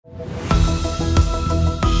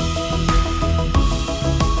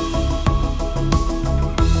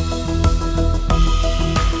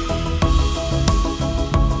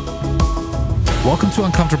Welcome to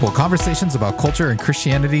Uncomfortable, conversations about culture and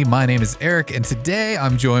Christianity. My name is Eric, and today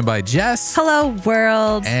I'm joined by Jess. Hello,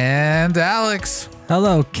 world. And Alex.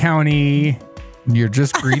 Hello, county. You're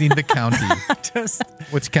just greeting the county.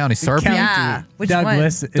 Which county? Sarpy? Yeah. Which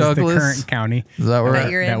Douglas one? is the current county Is that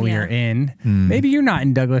where we are in. Maybe you're not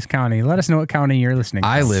in Douglas County. Let us know what county you're listening to.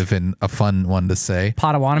 I live in a fun one to say.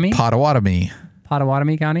 Potawatomi? Potawatomi.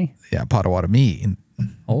 Potawatomi County? Yeah, Potawatomi.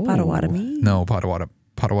 Oh. Potawatomi? No, Potawatomi.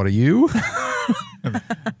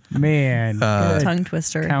 Man. Tongue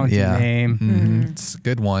twister. County name. Mm-hmm. It's a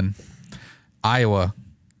good one. Iowa.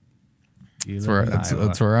 That's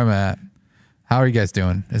where I'm at. How are you guys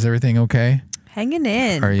doing? Is everything okay? Hanging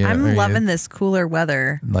in. I'm loving this cooler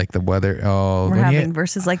weather. Like the weather. Oh, we're having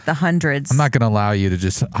versus like the hundreds. I'm not going to allow you to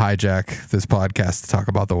just hijack this podcast to talk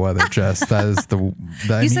about the weather, Jess. That is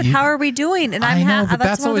you said, how are we doing? And I know, but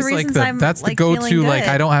that's one of the reasons I'm that's the go-to. Like,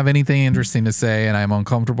 I don't have anything interesting to say, and I'm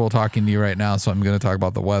uncomfortable talking to you right now, so I'm going to talk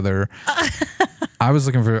about the weather. I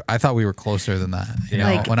thought we were closer than that. You know,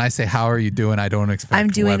 like, when I say, how are you doing? I don't expect I'm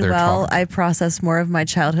doing weather well. talk. I processed more of my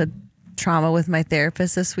childhood trauma with my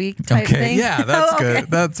therapist this week type thing. Yeah, that's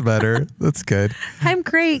good. That's better. That's good. I'm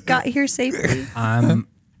great. Got here safely. I'm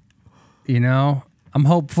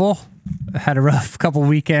hopeful. I had a rough couple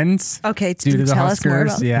weekends. Okay, due to the tell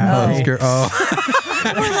Huskers. us more about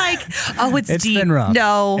We're like, it's deep. It's been rough.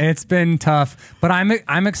 No. It's been tough. But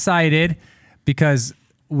I'm excited because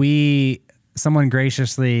someone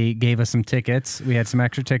graciously gave us some tickets. We had some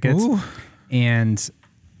extra tickets. Ooh. And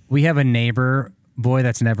we have a neighbor boy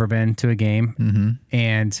that's never been to a game. Mm-hmm.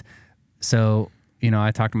 And so,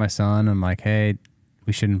 I talked to my son. I'm like, hey,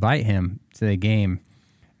 we should invite him to the game.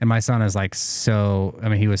 And my son is like,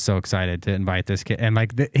 he was so excited to invite this kid. And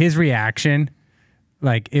like his reaction,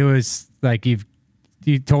 like it was like you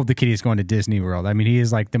told the kid he's going to Disney World. I mean, he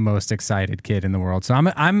is like the most excited kid in the world. So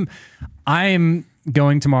I'm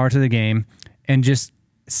going tomorrow to the game and just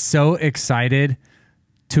so excited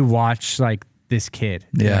to watch like this kid,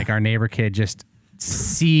 like our neighbor kid, just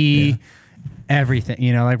see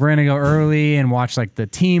everything. Like we're gonna go early and watch like the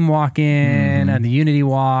team walk in and the Unity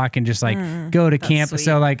walk and just like go to camp. Sweet.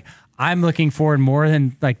 So like I'm looking forward more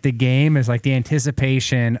than like the game is like the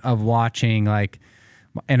anticipation of watching like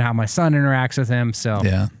and how my son interacts with him. So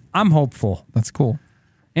I'm hopeful. That's cool.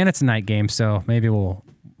 And it's a night game, so maybe we'll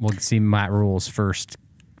see Matt Rule's first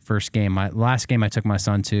game. Last game I took my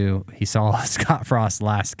son to, he saw Scott Frost's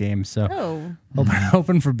last game, so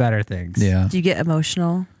hoping for better things. Yeah. Do you get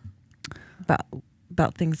emotional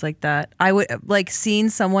about things like that? I would like seeing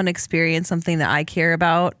someone experience something that I care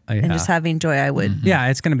about and just having joy. I would. Yeah,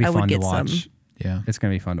 it's going to be fun to watch. Yeah, it's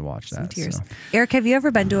going to be fun to watch that. Tears. So. Eric, have you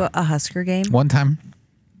ever been to a Husker game? One time.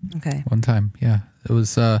 Okay. One time. Yeah, it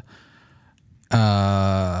was.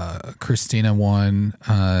 Christina won.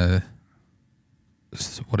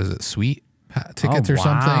 What is it? Suite tickets or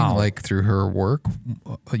something like through her work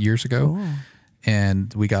years ago. Cool.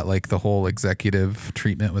 And we got like the whole executive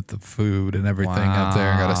treatment with the food and everything up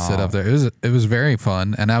there. I got to sit up there. It was very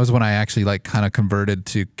fun. And that was when I actually like kind of converted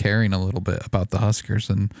to caring a little bit about the Huskers,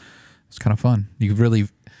 and it's kind of fun. You really,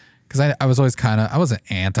 because I was always I wasn't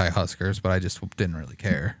anti-Huskers, but I just didn't really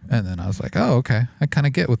care. And then I was like, oh, okay, I kind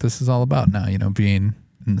of get what this is all about now, being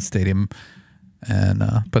in the stadium. And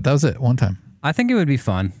but that was it one time. I think it would be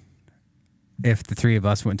fun if the three of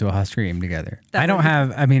us went to a Husker game together.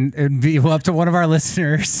 It'd be up to one of our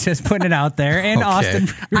listeners just putting it out there. And Austin.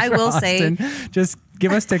 I will say, just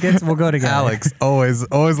give us tickets. We'll go together. Alex, always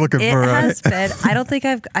looking for it has been,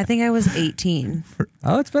 I think I was 18.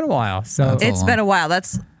 Oh, it's been a while. So it's been a while.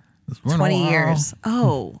 That's 20 years.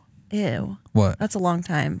 Oh, ew. What? That's a long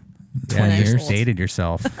time. 20 years? Dated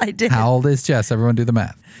yourself. I did. How old is Jess? Everyone do the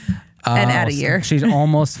math. And add a year. She's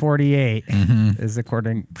almost 48, is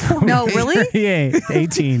according. No, really? 48,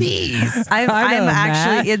 18. Jeez. I'm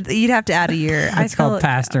actually, you'd have to add a year. It's called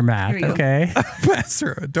pastor math, okay?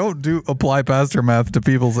 Pastor, don't apply pastor math to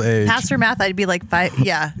people's age. Pastor math, I'd be like 5,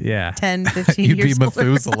 10, 15 You'd years be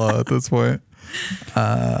Methuselah at this point.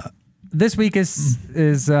 This week is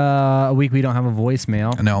a week we don't have a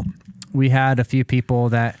voicemail. No. We had a few people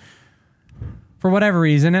that, for whatever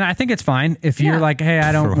reason, and I think it's fine if you're like, hey,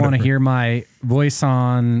 I don't want to hear my voice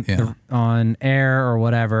on air or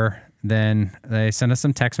whatever, then they send us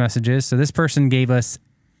some text messages. So this person gave us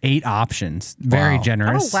 8 options. Very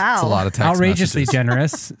generous. Oh, wow. That's a lot of text outrageously messages.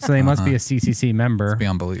 generous. So they must be a CCC member. It's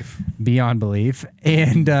beyond belief. Beyond belief.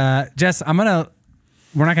 And Jess, we're not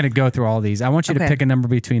going to go through all these. I want you to pick a number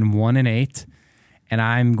between 1 and 8, and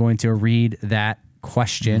I'm going to read that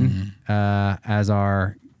question as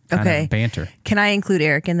our kind of banter. Can I include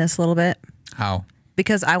Eric in this a little bit? How?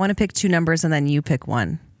 Because I want to pick 2 numbers and then you pick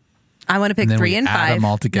one. I'm going to pick 3 and 5. Them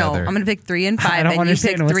all together. No, I'm going to pick 3 and 5, and you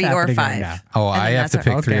pick 3 or 5. Right, oh, I have to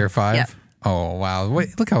pick 3 or 5? Yep. Oh, wow.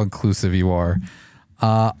 Wait, look how inclusive you are.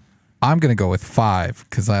 I'm going to go with 5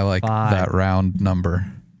 because I like that round number.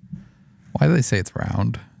 Why do they say it's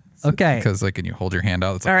round? Okay. Because like when you hold your hand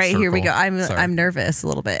out, it's like all right, a circle. here we go. I'm nervous a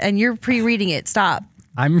little bit. And you're pre-reading it. Stop.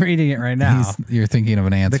 I'm reading it right now. You're thinking of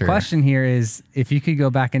an answer. The question here is, if you could go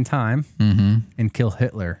back in time and kill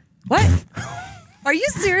Hitler. What? Are you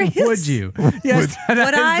serious? Would you? Yes,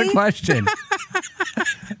 that's the question.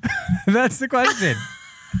 That's the question.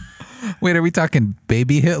 Wait, are we talking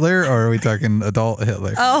baby Hitler or are we talking adult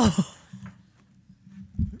Hitler? Oh.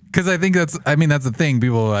 Because I think that's the thing.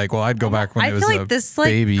 People are like, well, I'd go back when it was a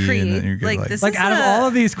baby. And then you're like out of all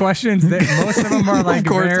of these questions, most of them are like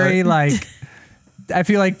very like, I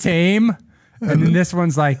feel like tame. And then this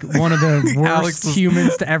one's like one of the worst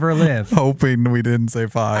humans to ever live. Hoping we didn't say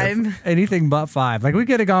 5. Anything but 5. Like we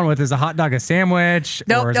could have gone with, is a hot dog a sandwich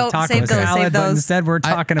or is a taco a salad? But instead we're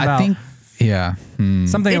talking about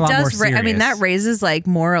something a lot more serious. I mean, that raises like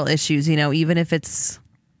moral issues, you know, even if it's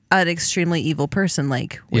an extremely evil person,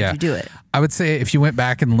 like would you do it? I would say if you went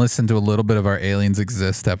back and listened to a little bit of our Aliens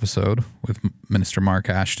Exist episode with Minister Mark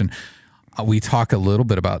Ashton, we talk a little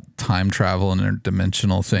bit about time travel and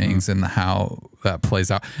interdimensional things and how that plays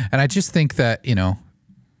out. And I just think that, you know,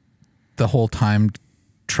 the whole time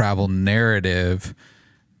travel narrative,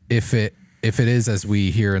 if it is as we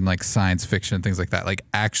hear in like science fiction and things like that, like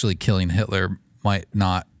actually killing Hitler might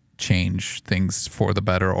not change things for the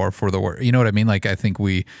better or for the worse. You know what I mean? Like I think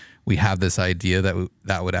we have this idea that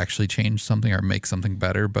that would actually change something or make something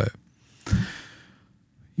better, but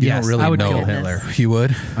you don't really I would know. Kill Hitler. You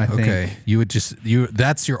would? I think. Okay. You would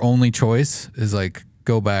that's your only choice is like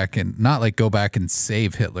go back and not like go back and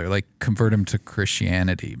save Hitler, like convert him to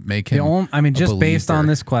Christianity, make him just based on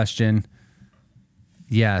this question.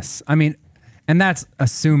 Yes. I mean, and that's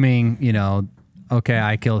assuming, you know, okay,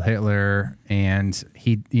 I killed Hitler and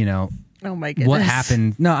he, you know, oh my goodness, what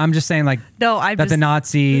happened? No, I'm just saying like that the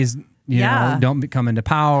Nazis, you know, don't come into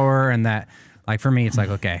power and that like for me, it's like,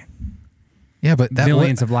 okay. Yeah, but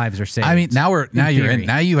millions of lives are saved. I mean, now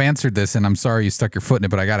you answered this, and I'm sorry you stuck your foot in it,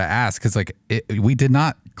 but I got to ask because like we did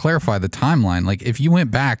not clarify the timeline. Like if you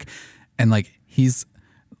went back and like he's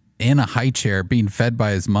in a high chair being fed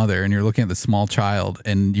by his mother, and you're looking at the small child,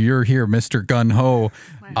 and you're here, Mr. Gun Ho,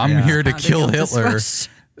 I'm here to kill Hitler.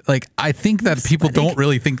 Like I think that people don't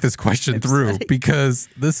really think this question through because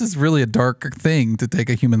this is really a dark thing to take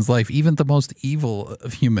a human's life. Even the most evil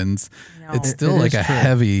of humans, it's still like a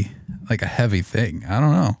heavy thing. I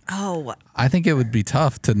don't know. Oh, I think it would be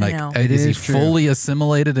tough to like. Is he fully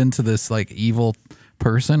assimilated into this like evil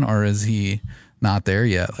person, or is he not there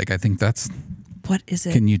yet? Like I think that's what is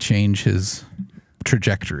it? Can you change his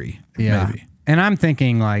trajectory? Yeah, maybe. And I'm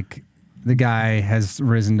thinking like. The guy has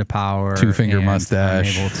risen to power. 2-finger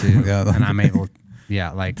mustache. I'm able to, and I'm able,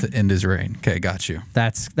 like to end his reign. Okay, got you.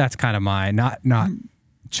 That's kind of my not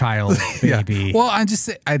child baby. Well, I just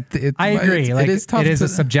say I agree. Like, it is tough. It is a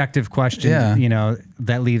subjective question. Yeah. You know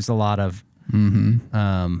that leaves a lot of,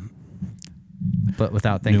 but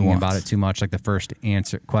without thinking nuance about it too much. Like the first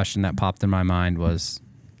question that popped in my mind was,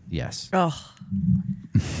 yes. Oh.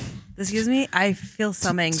 This gives me, I feel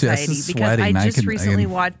some anxiety because I just recently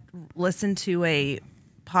listened to a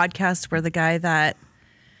podcast where the guy that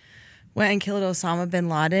went and killed Osama bin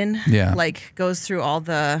Laden, like goes through all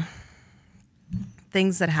the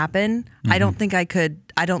things that happen. I don't think I could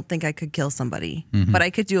kill somebody, but I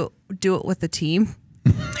could do it with the team.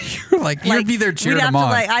 You'd be there cheering them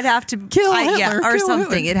on. I'd have to kill Hitler, or kill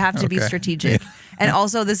something. Hitler. It'd have to be strategic. And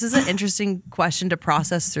also, this is an interesting question to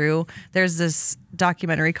process through. There's this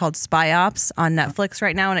documentary called Spy Ops on Netflix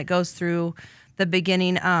right now, and it goes through the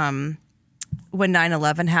beginning when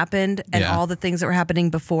 9/11 happened and all the things that were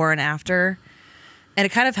happening before and after. And it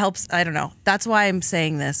kind of helps. I don't know. That's why I'm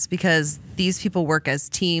saying this, because these people work as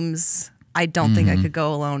teams. I don't think I could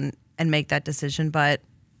go alone and make that decision, but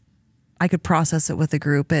I could process it with a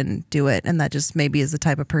group and do it. And that just maybe is the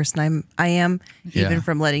type of person I am, even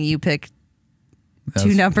from letting you pick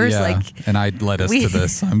two numbers. And I led us to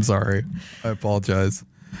this. I'm sorry. I apologize.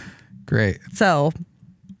 Great. So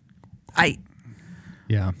I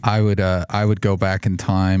would go back in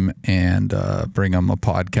time and bring him a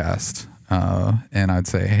podcast. And I'd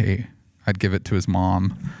say, hey, I'd give it to his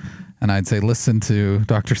mom. And I'd say, listen to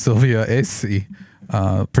Dr. Sylvia Asay,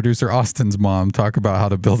 producer Austin's mom, talk about how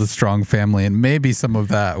to build a strong family. And maybe some of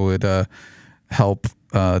that would help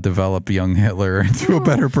develop young Hitler into a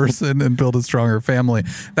better person and build a stronger family?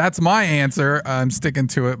 That's my answer. I'm sticking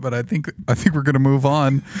to it, but I think we're going to move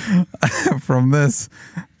on from this.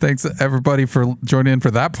 Thanks everybody for joining in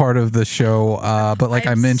for that part of the show. But like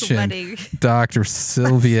I mentioned, sweating. Dr.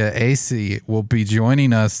 Sylvia Asay will be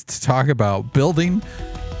joining us to talk about building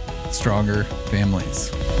stronger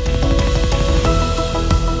families.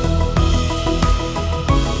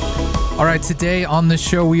 All right, today on the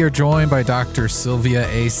show, we are joined by Dr. Sylvia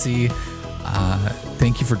Asay.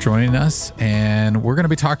 Thank you for joining us. And we're going to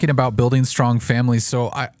be talking about building strong families.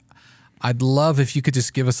 So I'd love if you could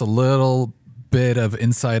just give us a little bit of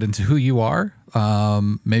insight into who you are,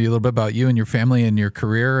 maybe a little bit about you and your family and your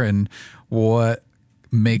career and what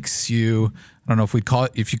makes you, I don't know if we'd call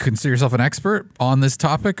it, if you consider yourself an expert on this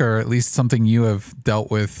topic or at least something you have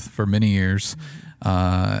dealt with for many years.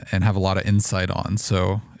 And have a lot of insight on.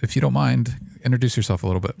 So if you don't mind, introduce yourself a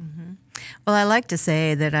little bit. Well, I like to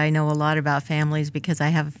say that I know a lot about families because I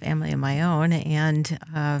have a family of my own. And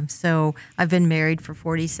so I've been married for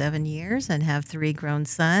 47 years and have 3 grown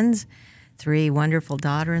sons, 3 wonderful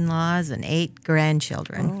daughter-in-laws, and 8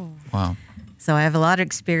 grandchildren. Oh. Wow. So I have a lot of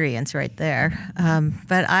experience right there.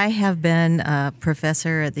 But I have been a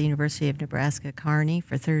professor at the University of Nebraska-Kearney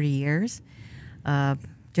for 30 years.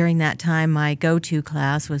 During that time, my go-to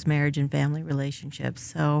class was marriage and family relationships.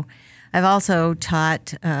 So I've also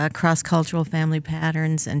taught cross-cultural family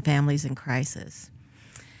patterns and families in crisis.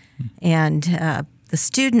 And the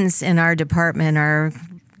students in our department are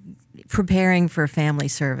preparing for family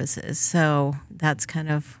services. So that's kind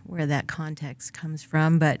of where that context comes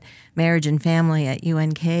from. But marriage and family at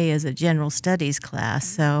UNK is a general studies class.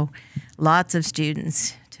 So lots of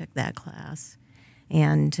students took that class.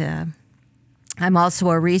 And I'm also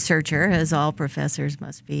a researcher, as all professors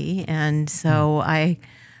must be, and so I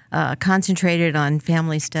concentrated on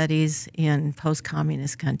family studies in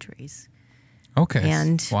post-communist countries. Okay.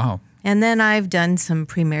 And wow. And then I've done some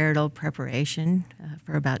premarital preparation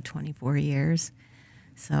for about 24 years.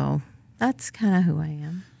 So that's kind of who I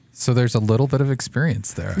am. So there's a little bit of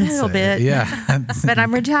experience there. A little bit. Yeah. But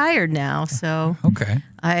I'm retired now, so Okay.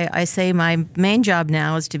 I say my main job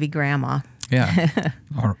now is to be grandma. Yeah.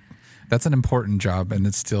 That's an important job, and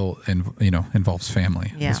it still involves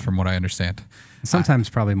family, Yeah. is from what I understand. Sometimes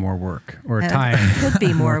probably more work or tiring. Could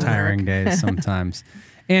be more tiring work. days sometimes.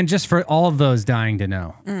 And just for all of those dying to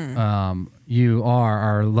know, you are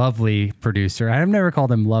our lovely producer. I've never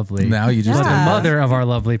called him lovely. Now you just But the Yeah. mother of our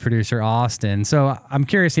lovely producer, Austin. So I'm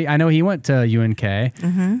curious. I know he went to UNK.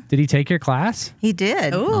 Did he take your class? He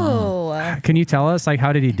did. Ooh. Can you tell us,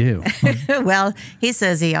 how did he do? Well, he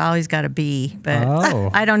says he always got a B, but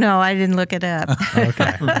Oh. I don't know. I didn't look it up.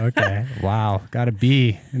 Okay. Wow. Got a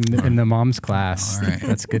B in the mom's class. All right.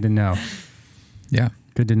 That's good to know. Yeah.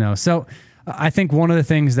 Good to know. So I think one of the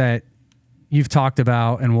things that you've talked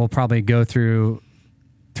about, and we'll probably go throughout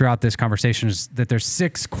this conversation, is that there's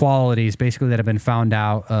 6 qualities basically that have been found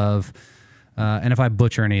out of, and if I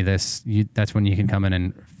butcher any of this, that's when you can come in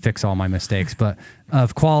and fix all my mistakes, but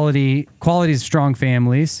of qualities of strong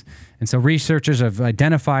families. And so researchers have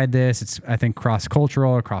identified this. It's, I think,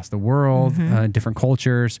 cross-cultural across the world, different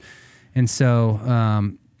cultures. And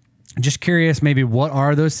so just curious, maybe what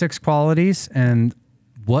are those 6 qualities and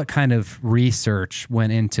what kind of research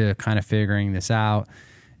went into kind of figuring this out,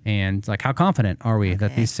 and how confident are we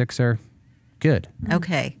that these 6 are good?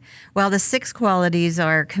 Okay. Well, the 6 qualities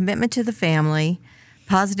are commitment to the family,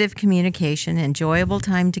 positive communication, enjoyable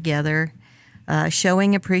time together,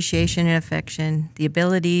 showing appreciation and affection, the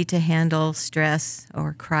ability to handle stress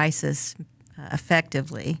or crisis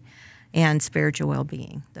effectively, and spiritual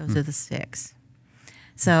well-being. Those are the 6.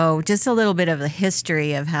 So just a little bit of the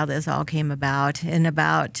history of how this all came about. In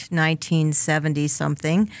about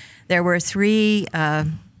 1970-something, there were 3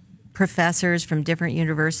 professors from different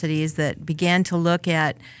universities that began to look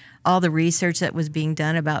at all the research that was being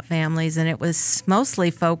done about families, and it was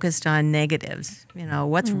mostly focused on negatives.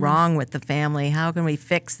 What's wrong with the family? How can we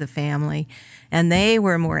fix the family? And they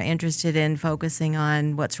were more interested in focusing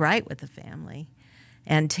on what's right with the family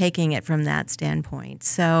and taking it from that standpoint.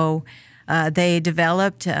 So they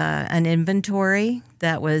developed an inventory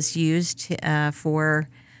that was used for,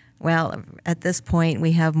 well, at this point,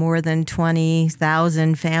 we have more than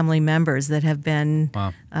 20,000 family members that have been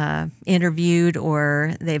interviewed,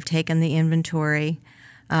 or they've taken the inventory.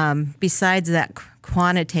 Besides that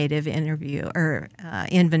quantitative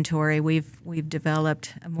inventory, we've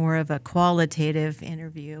developed more of a qualitative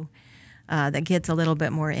interview that gets a little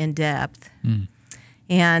bit more in depth.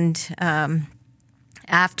 And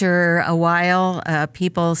after a while,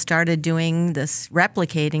 people started doing this,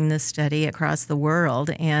 replicating this study across the world,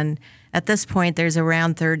 and at this point, there's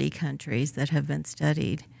around 30 countries that have been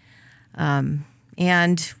studied.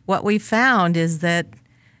 And what we found is that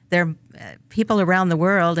people around the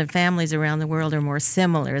world and families around the world are more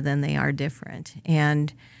similar than they are different.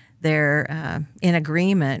 And they're in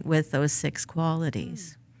agreement with those 6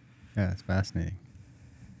 qualities. Yeah, that's fascinating.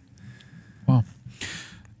 Well,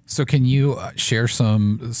 so can you share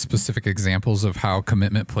some specific examples of how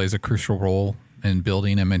commitment plays a crucial role in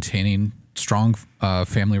building and maintaining strong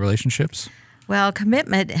family relationships? Well,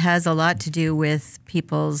 commitment has a lot to do with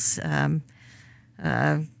people's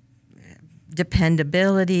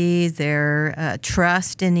dependability, their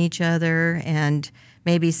trust in each other, and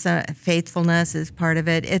maybe some faithfulness is part of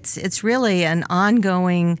it. It's really an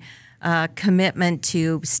ongoing commitment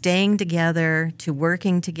to staying together, to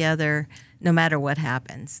working together, no matter what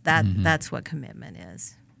happens. That's what commitment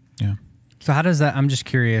is. Yeah. So how does that, I'm just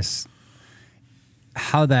curious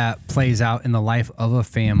how that plays out in the life of a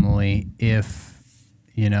family if,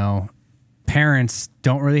 you know, parents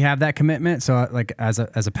don't really have that commitment. So like as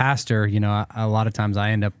a pastor, you know, a lot of times I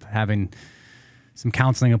end up having some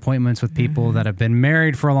counseling appointments with people that have been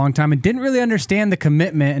married for a long time and didn't really understand the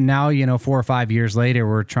commitment. And now, you know, 4 or 5 years later,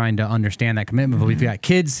 we're trying to understand that commitment. But we've got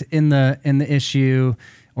kids in the issue,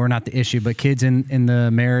 or not the issue, but kids in the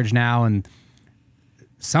marriage now. And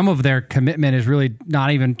some of their commitment is really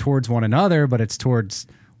not even towards one another, but it's towards,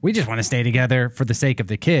 we just want to stay together for the sake of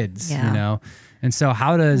the kids, you know? And so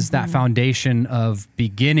how does that foundation of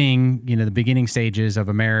beginning, you know, the beginning stages of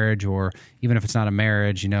a marriage, or even if it's not a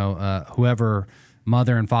marriage, you know, whoever,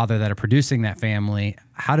 mother and father that are producing that family,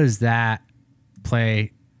 how does that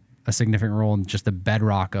play a significant role in just the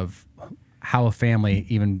bedrock of how a family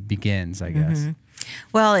even begins, I guess?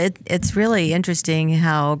 Well, it's really interesting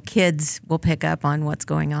how kids will pick up on what's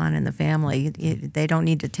going on in the family. They don't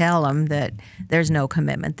need to tell them that there's no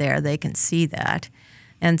commitment there. They can see that.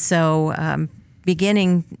 And so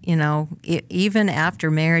beginning, you know, even after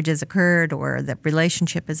marriage has occurred or the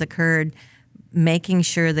relationship has occurred, making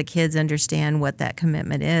sure the kids understand what that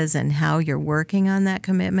commitment is and how you're working on that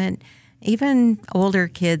commitment. Even older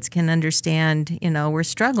kids can understand, you know, we're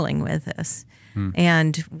struggling with this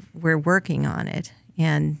and we're working on it.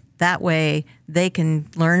 And that way they can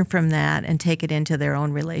learn from that and take it into their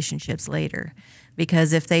own relationships later.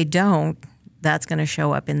 Because if they don't, that's going to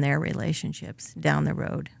show up in their relationships down the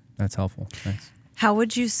road. That's helpful. Thanks. How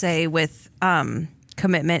would you say with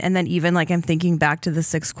commitment, and then even like I'm thinking back to the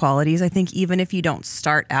 6 qualities, I think even if you don't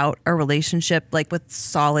start out a relationship like with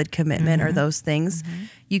solid commitment or those things,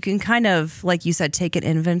 you can kind of, like you said, take an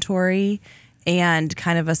inventory and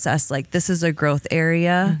kind of assess like this is a growth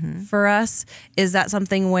area for us. Is that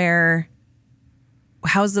something where,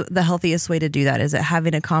 how's the healthiest way to do that? Is it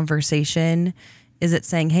having a conversation? Is it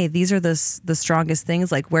saying, hey, these are the strongest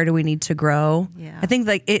things, like where do we need to grow? Yeah. I think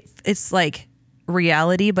like it's like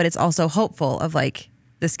reality, but it's also hopeful of like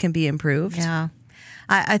this can be improved. Yeah.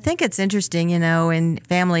 I think it's interesting, you know, in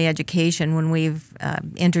family education, when we've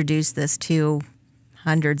introduced this to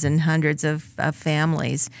hundreds and hundreds of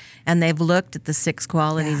families, and they've looked at the 6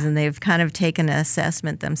 qualities and they've kind of taken an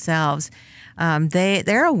assessment themselves.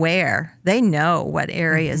 They're aware. They know what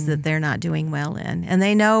areas that they're not doing well in, and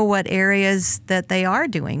they know what areas that they are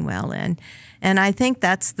doing well in. And I think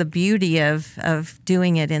that's the beauty of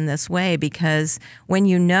doing it in this way, because when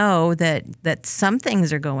you know that some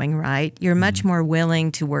things are going right, you're much more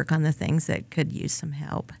willing to work on the things that could use some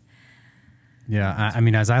help. Yeah, I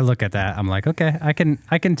mean, as I look at that, I'm like, okay, I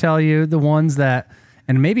can tell you the ones that,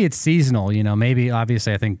 and maybe it's seasonal, you know, maybe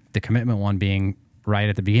obviously I think the commitment one being right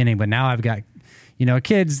at the beginning, but now I've got, you know,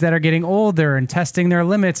 kids that are getting older and testing their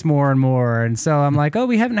limits more and more. And so I'm like, oh,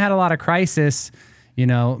 we haven't had a lot of crisis. You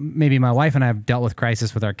know, maybe my wife and I have dealt with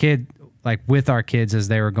crisis with our kid, like with our kids as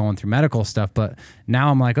they were going through medical stuff. But now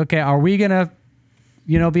I'm like, okay, are we going to,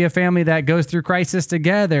 you know, be a family that goes through crisis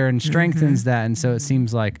together and strengthens that? And so it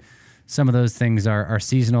seems like some of those things are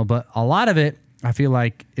seasonal, but a lot of it I feel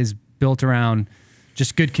like is built around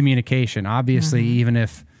just good communication. Obviously, even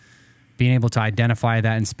if being able to identify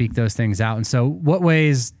that and speak those things out. And so what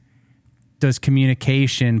ways does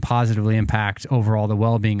communication positively impact overall the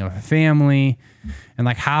well-being of a family? And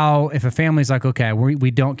like how, if a family's like, okay,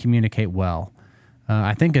 we don't communicate well,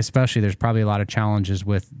 I think especially there's probably a lot of challenges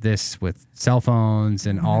with this, with cell phones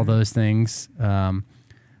and all those things.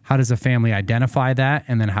 How does a family identify that?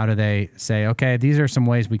 And then how do they say, okay, these are some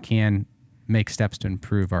ways we can make steps to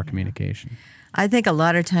improve our communication? I think a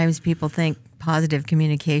lot of times people think positive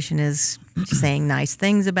communication is saying nice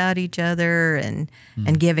things about each other and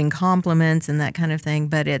giving compliments and that kind of thing.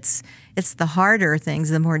 But it's the harder things,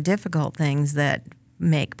 the more difficult things that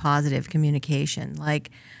make positive communication. Like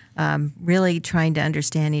really trying to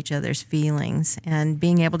understand each other's feelings and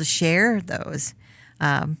being able to share those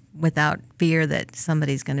without fear that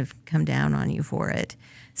somebody's going to come down on you for it.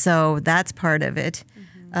 So that's part of it.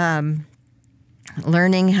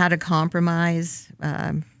 Learning how to compromise,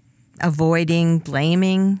 avoiding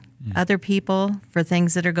blaming other people for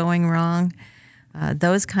things that are going wrong.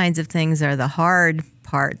 Those kinds of things are the hard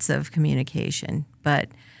parts of communication, but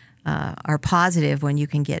are positive when you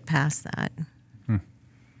can get past that.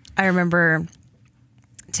 I remember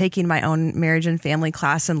taking my own marriage and family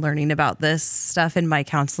class and learning about this stuff in my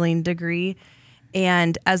counseling degree.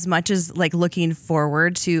 And as much as like looking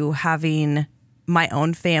forward to having my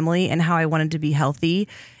own family and how I wanted to be healthy,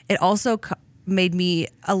 it also made me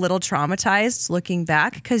a little traumatized looking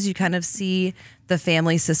back, because you kind of see the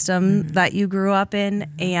family system that you grew up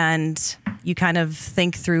in, and you kind of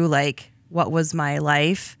think through like, what was my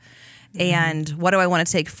life and what do I want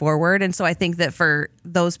to take forward? And so I think that for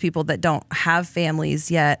those people that don't have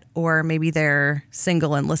families yet, or maybe they're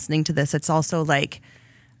single and listening to this, it's also like,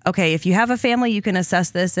 okay, if you have a family, you can assess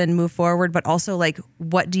this and move forward, but also like,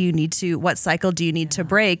 what cycle do you need to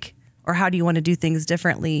break, or how do you want to do things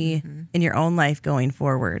differently in your own life going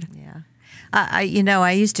forward? Yeah. I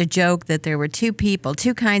used to joke that there were two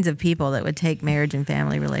kinds of people that would take marriage and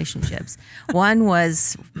family relationships. One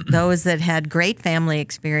was those that had great family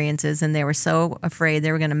experiences and they were so afraid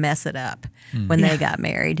they were going to mess it up when they got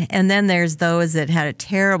married. And then there's those that had a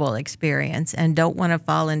terrible experience and don't want to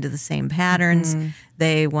fall into the same patterns.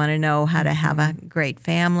 They want to know how to have a great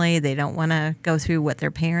family. They don't want to go through what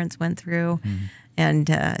their parents went through.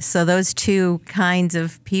 And so those two kinds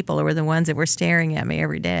of people were the ones that were staring at me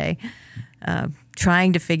every day,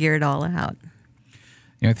 trying to figure it all out.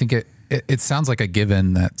 I think it sounds like a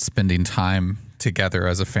given that spending time together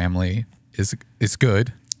as a family is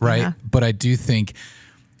good, right? But I do think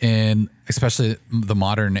in especially the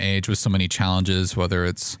modern age with so many challenges, whether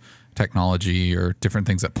it's technology or different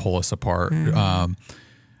things that pull us apart,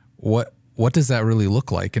 what does that really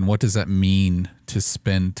look like, and what does that mean to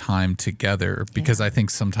spend time together? Because I think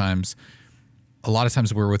a lot of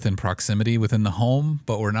times we're within proximity within the home,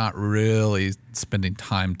 but we're not really spending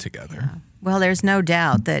time together. Well, there's no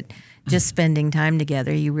doubt that just spending time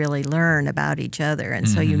together, you really learn about each other, and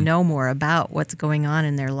so you know more about what's going on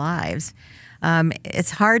in their lives.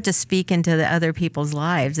 It's hard to speak into the other people's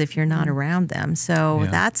lives if you're not around them, so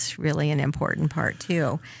that's really an important part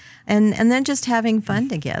too. And then just having fun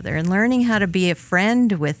together and learning how to be a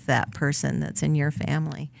friend with that person that's in your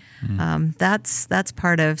family. That's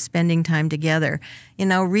part of spending time together.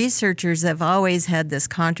 Researchers have always had this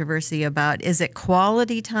controversy about, is it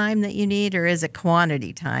quality time that you need, or is it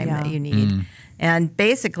quantity time that you need? And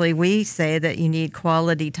basically we say that you need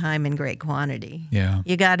quality time in great quantity.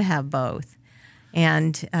 You got to have both.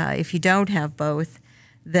 And if you don't have both,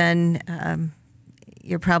 then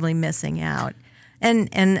you're probably missing out.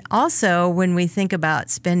 And also, when we think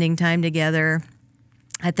about spending time together,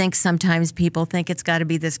 I think sometimes people think it's got to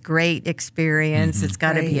be this great experience. It's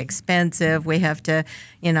got to be expensive. We have to,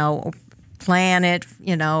 plan it,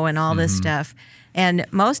 and all this stuff. And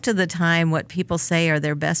most of the time, what people say are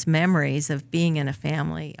their best memories of being in a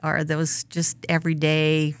family are those just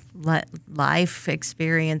everyday life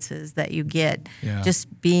experiences that you get.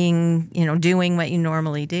 Just being, doing what you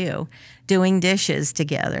normally do, doing dishes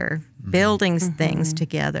together, building things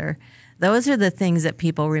together. Those are the things that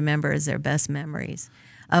people remember as their best memories.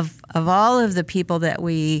 Of all of the people that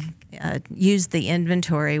we used the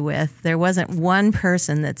inventory with, there wasn't one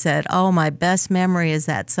person that said, "Oh, my best memory is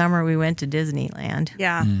that summer we went to Disneyland."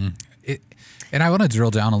 And I want to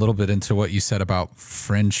drill down a little bit into what you said about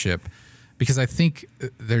friendship, because I think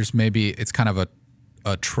it's kind of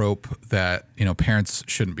a trope that parents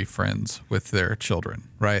shouldn't be friends with their children,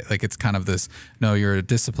 right? Like it's kind of this, no, you're a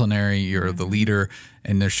disciplinary, you're the leader,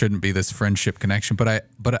 and there shouldn't be this friendship connection. But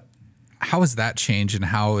how has that changed, and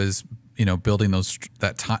how is building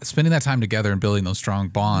spending that time together and building those strong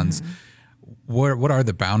bonds? What are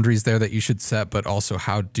the boundaries there that you should set? But also,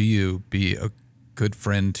 how do you be a good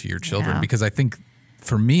friend to your children? Because I think,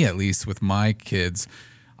 for me at least, with my kids,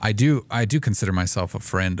 I do consider myself a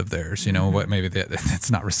friend of theirs. What maybe that's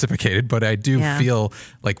not reciprocated, but I do feel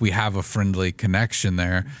like we have a friendly connection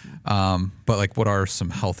there. But like, what are some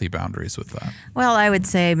healthy boundaries with that? Well, I would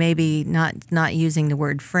say maybe not using the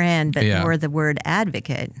word friend, but more the word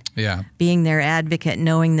advocate. Being their advocate,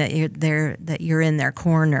 knowing that you're in their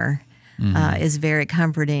corner. Is very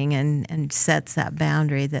comforting and sets that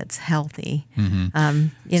boundary that's healthy.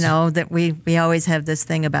 That we always have this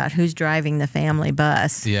thing about who's driving the family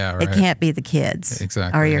bus. It can't be the kids,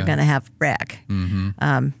 or you're going to have a wreck.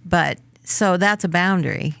 But so that's a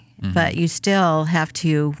boundary, but you still have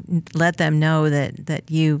to let them know that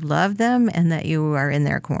you love them and that you are in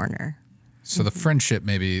their corner. So the friendship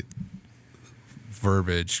maybe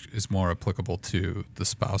verbiage is more applicable to the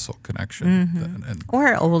spousal connection.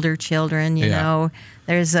 Or older children, you know.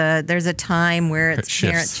 There's a time where it's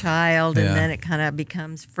parent-child, and then it kind of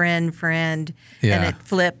becomes friend-friend, and it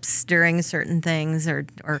flips during certain things or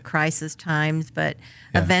crisis times, but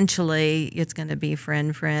eventually it's going to be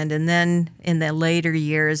friend-friend. And then in the later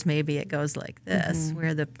years, maybe it goes like this,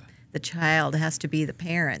 where the child has to be the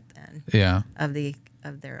parent then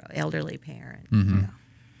of their elderly parent.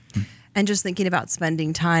 And just thinking about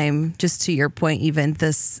spending time, just to your point, even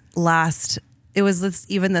this last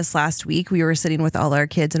week, we were sitting with all our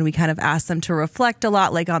kids and we kind of asked them to reflect a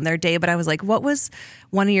lot like on their day. But I was like, what was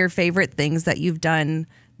one of your favorite things that you've done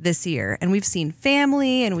this year? And we've seen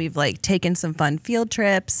family and we've like taken some fun field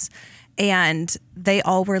trips. And they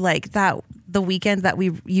all were like that the weekend that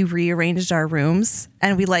you rearranged our rooms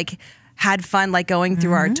and we like had fun like going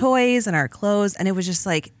through our toys and our clothes. And it was just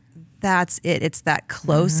like, that's it. It's that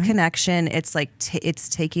close connection. It's like it's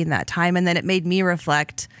taking that time. And then it made me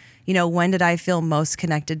reflect, you know, when did I feel most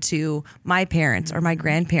connected to my parents or my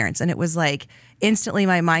grandparents? And it was like instantly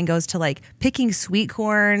my mind goes to like picking sweet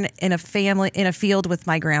corn in a field with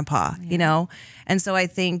my grandpa, you know? And so I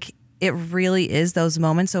think it really is those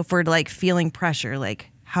moments. So if we're like feeling pressure, like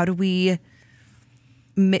how do we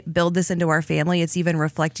build this into our family? It's even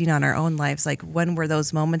reflecting on our own lives. Like when were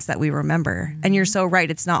those moments that we remember? And you're so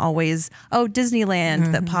right. It's not always,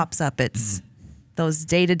 Disneyland that pops up. It's those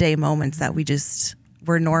day-to-day moments that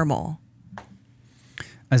we're normal.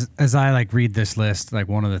 As I like read this list, like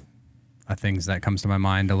one of the things that comes to my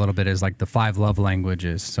mind a little bit is like the 5 love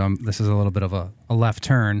languages. So this is a little bit of a left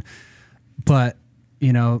turn, but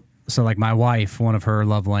you know, so like my wife, one of her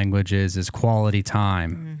love languages is quality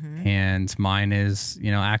time. And mine is,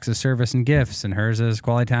 you know, acts of service and gifts, and hers is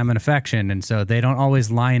quality time and affection. And so they don't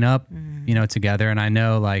always line up, you know, together. And I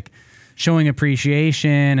know like showing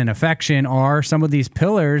appreciation and affection are some of these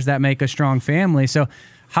pillars that make a strong family. So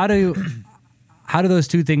how do those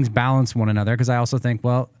two things balance one another? Because I also think,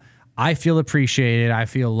 well, I feel appreciated, I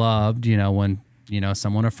feel loved, you know, when, you know,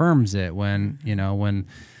 someone affirms it, when, you know, when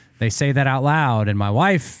they say that out loud, and my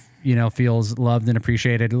wife, you know, feels loved and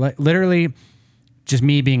appreciated, literally just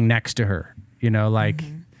me being next to her, you know, like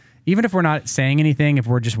even if we're not saying anything, if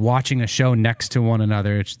we're just watching a show next to one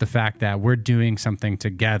another, it's the fact that we're doing something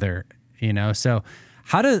together, you know? So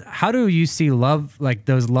how do you see love, like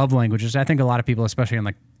those love languages? I think a lot of people, especially in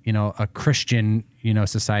like, you know, a Christian, you know,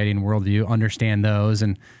 society and worldview, understand those,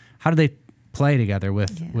 and how do they play together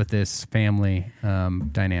with this family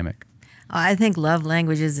dynamic? I think love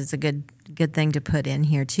languages is a good thing to put in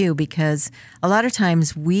here too, because a lot of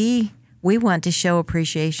times we want to show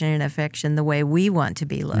appreciation and affection the way we want to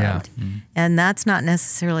be loved. And that's not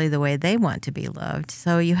necessarily the way they want to be loved.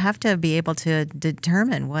 So you have to be able to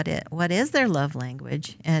determine what is their love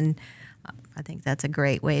language. And I think that's a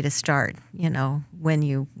great way to start, you know, when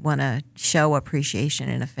you want to show appreciation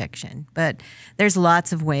and affection. But there's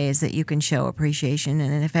lots of ways that you can show appreciation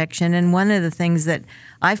and affection. And one of the things that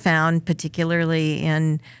I found, particularly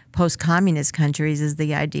in post-communist countries, is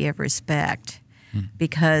the idea of respect.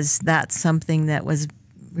 Because that's something that was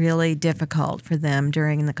really difficult for them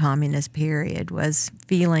during the communist period, was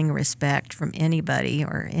feeling respect from anybody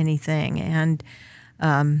or anything. And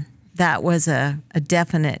that was a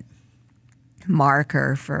definite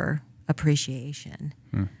marker for appreciation.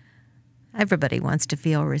 Everybody wants to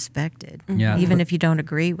feel respected, even if you don't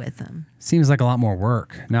agree with them. Seems like a lot more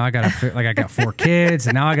work. Now I got I got 4 kids,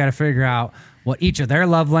 and now I got to figure out what each of their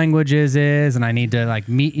love languages is, and I need to like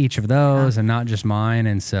meet each of those and not just mine.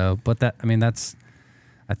 And so, but that, I mean, that's,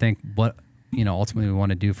 I think what, you know, ultimately we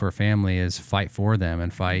want to do for a family is fight for them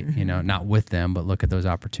and fight, you know, not with them, but look at those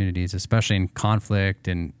opportunities, especially in conflict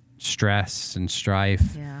and stress and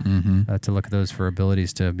strife, to look at those for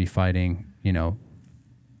abilities to be fighting, you know.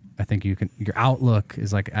 I think your outlook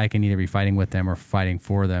is like, I can either be fighting with them or fighting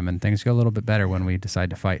for them, and things go a little bit better when we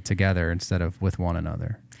decide to fight together instead of with one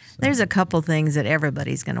another. So. There's a couple things that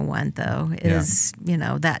everybody's going to want, though, is, you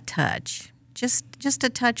know, that touch. Just a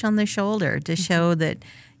touch on the shoulder to show that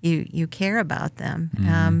you care about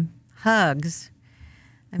them. Hugs.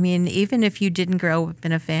 I mean, even if you didn't grow up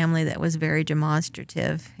in a family that was very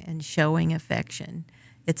demonstrative and showing affection,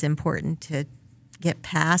 it's important to get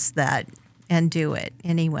past that and do it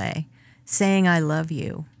anyway. Saying I love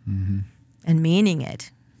you and meaning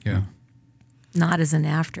it. Yeah. Not as an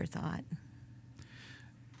afterthought.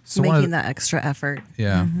 So making that extra effort.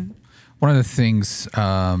 Yeah. One of the things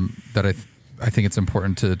that I think it's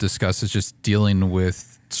important to discuss is just dealing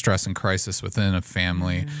with stress and crisis within a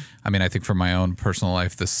family. I mean, I think for my own personal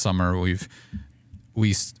life this summer,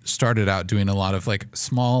 we started out doing a lot of like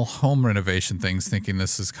small home renovation things, thinking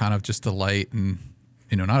this is kind of just a light and,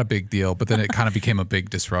 you know, not a big deal, but then it kind of became a big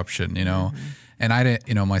disruption, you know? And I didn't,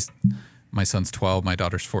 you know, my son's 12, my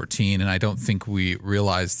daughter's 14, and I don't think we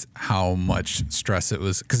realized how much stress it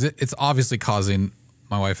was, because it's obviously causing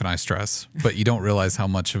my wife and I stress, but you don't realize how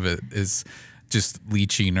much of it is just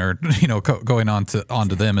leaching or, you know, going onto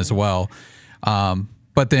them as well.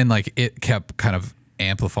 But then like it kept kind of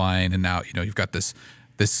amplifying, and now, you know, you've got this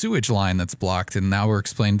sewage line that's blocked, and now we're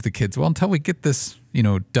explaining to the kids, well, until we get this, you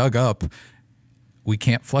know, dug up, we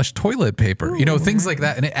can't flush toilet paper, you know, things like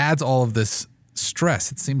that. And it adds all of this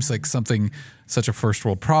stress. It seems like such a first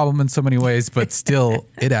world problem in so many ways, but still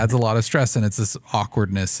it adds a lot of stress, and it's this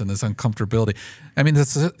awkwardness and this uncomfortability. I mean,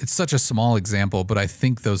 it's such a small example, but I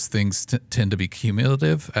think those things tend to be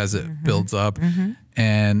cumulative as it builds up.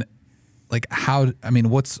 And like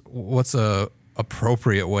what's a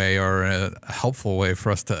appropriate way or a helpful way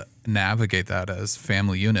for us to navigate that as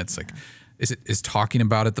family units? Like, is talking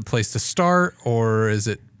about it the place to start, or is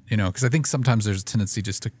it, you know, because I think sometimes there's a tendency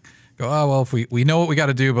just to go, oh, well, if we know what we got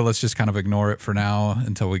to do, but let's just kind of ignore it for now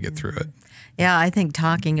until we get through it. Yeah, I think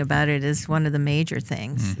talking about it is one of the major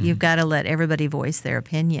things. You've got to let everybody voice their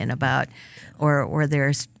opinion about or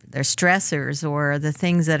their stressors or the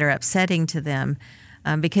things that are upsetting to them,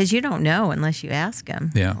 because you don't know unless you ask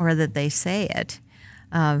them or that they say it.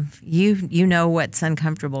 You know what's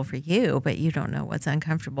uncomfortable for you, but you don't know what's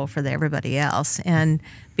uncomfortable for everybody else. And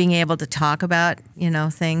being able to talk about, you know,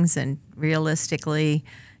 things and realistically,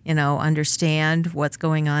 you know, understand what's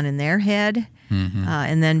going on in their head,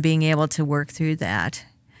 and then being able to work through that.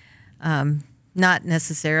 Not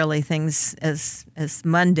necessarily things as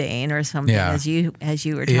mundane or something as you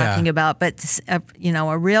were talking about, but you know,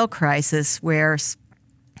 a real crisis where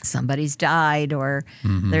somebody's died or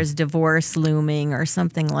there's divorce looming or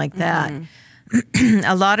something like that.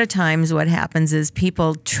 A lot of times what happens is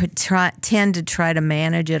people tend to try to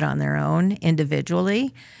manage it on their own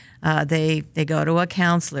individually. They go to a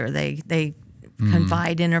counselor, they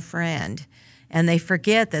confide in a friend, and they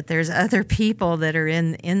forget that there's other people that are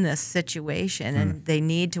in this situation, and they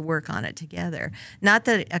need to work on it together. Not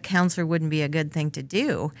that a counselor wouldn't be a good thing to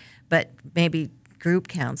do, but maybe group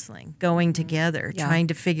counseling, going together, trying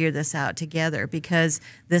to figure this out together, because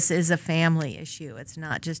this is a family issue. It's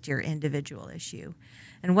not just your individual issue.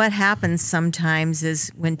 And what happens sometimes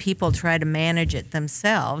is when people try to manage it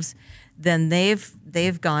themselves, then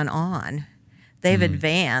they've gone on. They've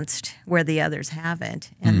advanced where the others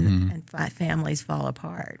haven't, and families fall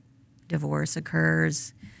apart. Divorce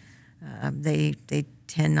occurs. They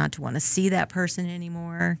tend not to want to see that person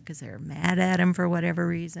anymore because they're mad at him for whatever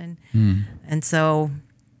reason. And so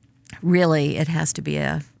really it has to be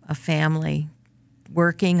a family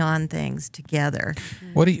working on things together.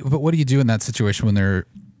 What do you do in that situation when they're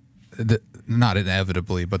not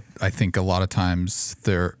inevitably, but I think a lot of times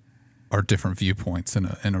there are different viewpoints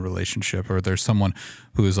in a relationship, or there's someone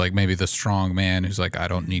who's like maybe the strong man who's like, I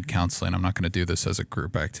don't need counseling, I'm not going to do this as a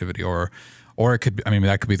group activity, or it could be, I mean,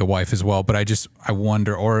 that could be the wife as well, but I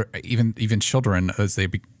wonder, or even children as they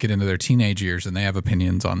get into their teenage years and they have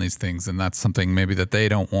opinions on these things, and that's something maybe that they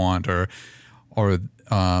don't want, or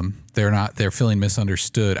they're feeling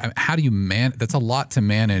misunderstood. I mean, how do you that's a lot to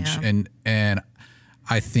manage. And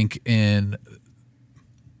I think in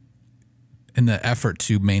the effort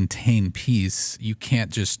to maintain peace, you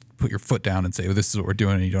can't just put your foot down and say, well, this is what we're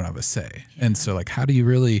doing, and you don't have a say. And so like, how do you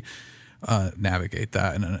really navigate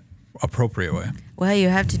that in an appropriate way? Well, you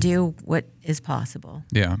have to do what is possible.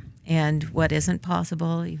 Yeah. And what isn't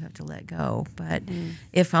possible, you have to let go. But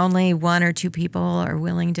if only one or two people are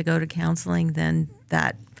willing to go to counseling, then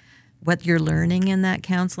what you're learning in that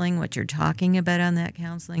counseling, what you're talking about on that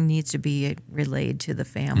counseling, needs to be relayed to the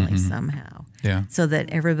family somehow. Yeah. So that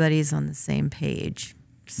everybody's on the same page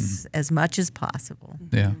as much as possible.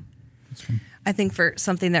 Yeah. I think for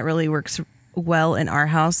something that really works well in our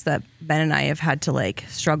house that Ben and I have had to like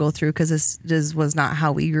struggle through, because this was not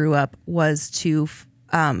how we grew up, was to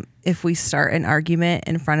if we start an argument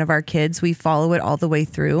in front of our kids, we follow it all the way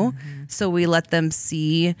through. So we let them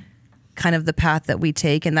see kind of the path that we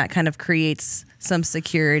take, and that kind of creates some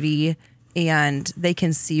security, and they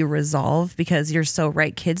can see resolve, because you're so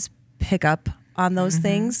right, kids pick up on those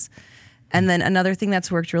things. And then another thing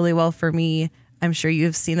that's worked really well for me, I'm sure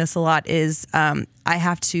you've seen this a lot, is I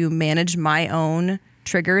have to manage my own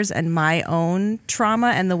triggers and my own trauma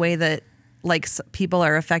and the way that like people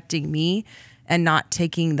are affecting me, and not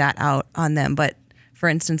taking that out on them. But for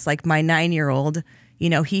instance, like my 9-year-old, you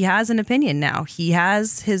know, he has an opinion now. He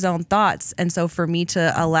has his own thoughts. And so for me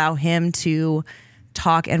to allow him to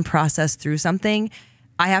talk and process through something,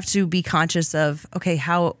 I have to be conscious of, okay,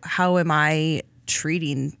 how am I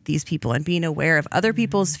treating these people and being aware of other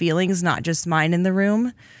people's feelings, not just mine in the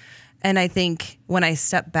room. And I think when I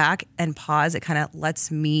step back and pause, it kind of lets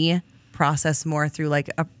me process more through like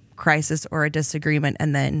a crisis or a disagreement,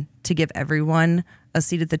 and then to give everyone a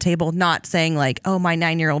seat at the table, not saying like, oh, my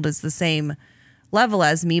 9-year-old is the same level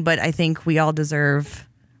as me, but I think we all deserve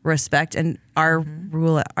respect. And our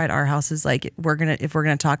rule at our house is like, if we're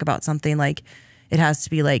gonna talk about something, like it has to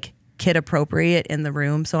be like kid appropriate in the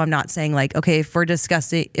room. So I'm not saying like, okay,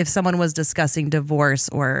 if someone was discussing divorce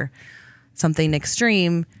or something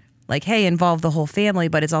extreme, like, hey, involve the whole family,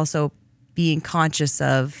 but it's also being conscious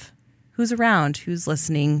of who's around, who's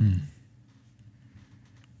listening,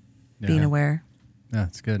 being aware. Yeah,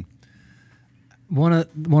 that's good. One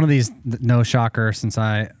of these, no shocker, since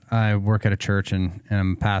I work at a church and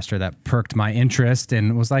I'm a pastor, that perked my interest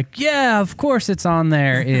and was like, yeah, of course it's on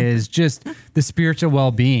there, is just the spiritual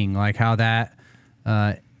well-being, like how that,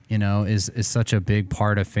 is such a big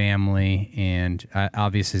part of family. And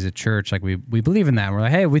obviously as a church, like we believe in that. We're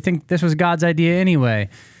like, hey, we think this was God's idea anyway,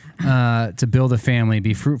 to build a family,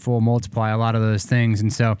 be fruitful, multiply, a lot of those things.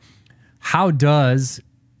 And so how does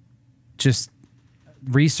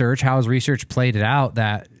how has research played it out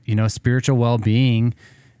that, spiritual well-being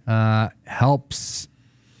helps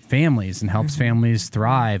families and helps families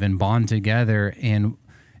thrive and bond together? And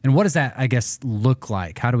what does that, I guess, look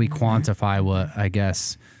like? How do we quantify what, I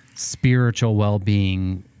guess, spiritual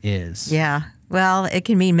well-being is? Yeah. Well, it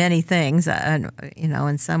can mean many things,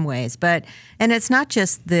 in some ways. And it's not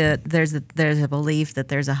just there's a belief that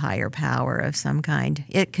there's a higher power of some kind.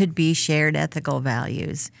 It could be shared ethical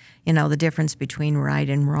values, the difference between right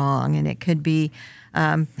and wrong. And it could be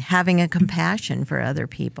having a compassion for other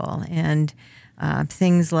people, and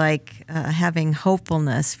things like having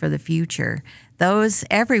hopefulness for the future.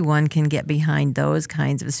 Everyone can get behind those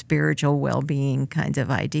kinds of spiritual well-being kinds of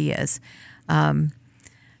ideas.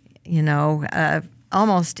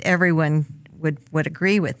 Almost everyone would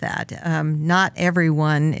agree with that. Not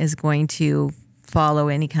everyone is going to follow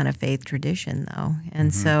any kind of faith tradition, though.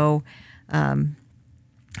 And so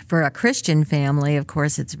for a Christian family, of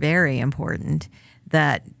course, it's very important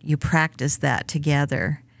that you practice that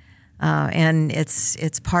together. And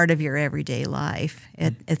it's part of your everyday life.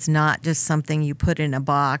 It's not just something you put in a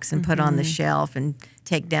box and put on the shelf and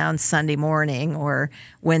take down Sunday morning or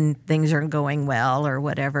when things aren't going well or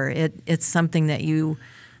whatever. It's something that you're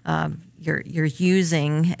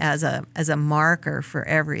using as a marker for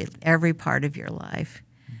every part of your life.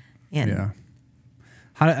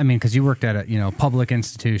 Because you worked at a public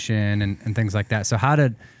institution and things like that. So how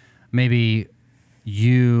did maybe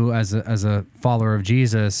you as a follower of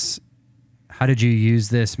Jesus, how did you use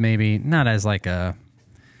this, maybe not as like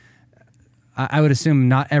I would assume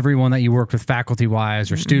not everyone that you worked with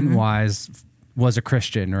faculty-wise or student-wise was a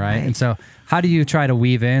Christian, right? And so how do you try to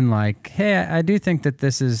weave in like, hey, I do think that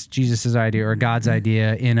this is Jesus's idea or God's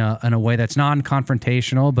idea in a way that's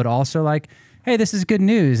non-confrontational, but also like, hey, this is good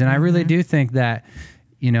news. And I really do think that,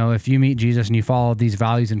 if you meet Jesus and you follow these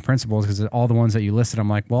values and principles, because all the ones that you listed, I'm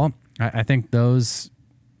like, well, I think those,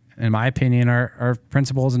 in my opinion, are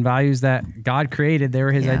principles and values that God created. They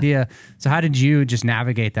were his idea. So how did you just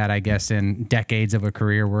navigate that, I guess, in decades of a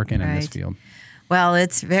career working in this field? Well,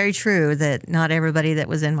 it's very true that not everybody that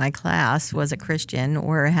was in my class was a Christian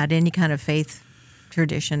or had any kind of faith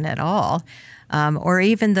tradition at all, or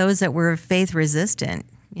even those that were faith resistant.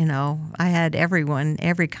 I had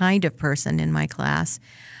every kind of person in my class.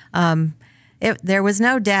 There was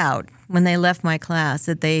no doubt when they left my class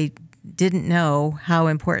that they didn't know how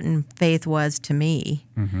important faith was to me.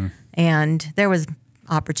 And there was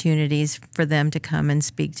opportunities for them to come and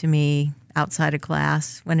speak to me outside of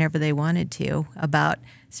class whenever they wanted to about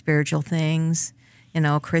spiritual things.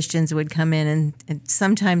 Christians would come in and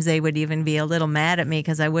sometimes they would even be a little mad at me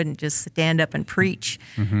because I wouldn't just stand up and preach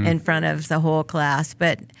in front of the whole class.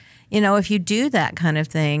 But, if you do that kind of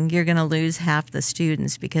thing, you're going to lose half the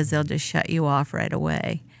students because they'll just shut you off right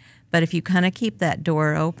away. But if you kind of keep that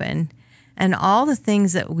door open, and all the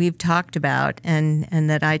things that we've talked about and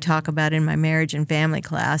that I talk about in my marriage and family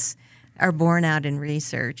class are borne out in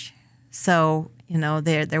research. So,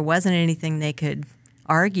 there wasn't anything they could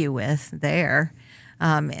argue with there.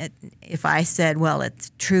 If I said, well,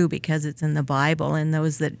 it's true because it's in the Bible, and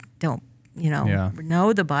those that don't,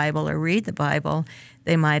 know the Bible or read the Bible,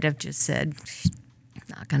 they might have just said,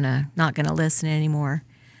 not gonna listen anymore.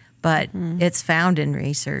 But it's found in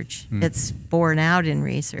research. It's borne out in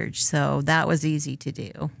research. So that was easy to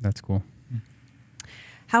do. That's cool.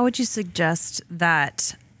 How would you suggest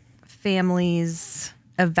that families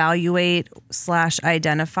evaluate /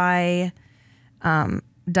 identify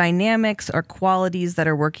dynamics or qualities that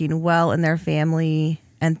are working well in their family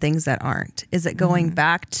and things that aren't? Is it going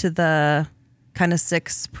back to the kind of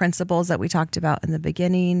 6 principles that we talked about in the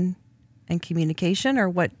beginning and communication, or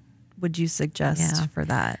what would you suggest for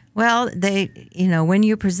that? Well, when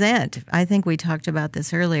you present, I think we talked about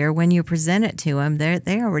this earlier, when you present it to them,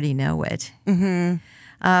 they already know it.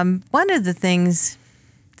 One of the things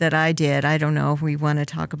that I did, I don't know if we want to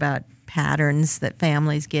talk about patterns that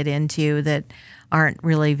families get into that aren't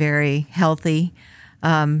really very healthy.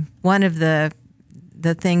 One of the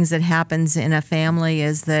things that happens in a family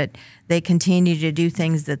is that they continue to do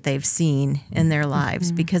things that they've seen in their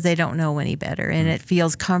lives because they don't know any better, and it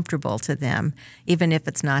feels comfortable to them, even if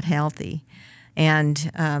it's not healthy.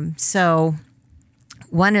 And so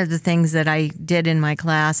one of the things that I did in my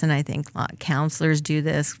class, and I think counselors do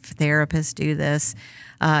this, therapists do this,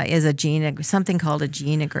 is something called a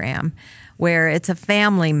genogram, where it's a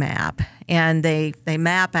family map, and they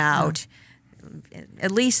map out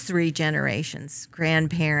at least 3 generations: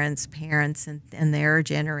 grandparents, parents, and their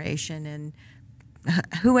generation, and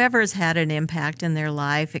whoever's had an impact in their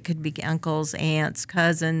life. It could be uncles, aunts,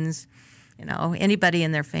 cousins, anybody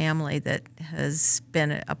in their family that has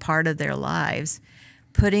been a part of their lives,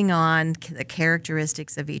 putting on the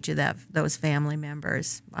characteristics of each of those family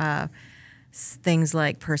members. Things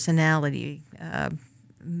like personality,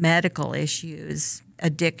 medical issues,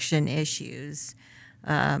 addiction issues,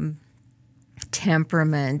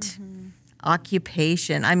 temperament,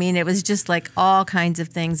 occupation. I mean, it was just like all kinds of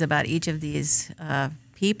things about each of these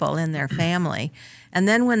people in their family. And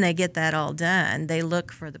then when they get that all done, they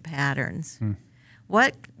look for the patterns.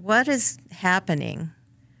 What is happening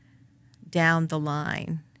down the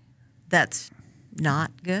line that's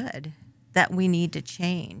not good, that we need to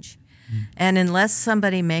change? And unless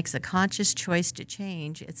somebody makes a conscious choice to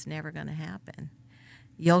change, it's never going to happen.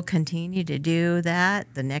 You'll continue to do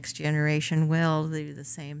that. The next generation will do the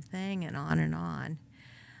same thing, and on and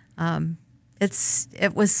on.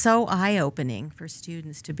 It was so eye-opening for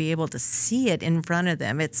students to be able to see it in front of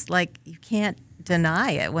them. It's like you can't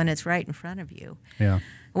deny it when it's right in front of you. Yeah.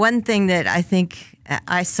 One thing that I think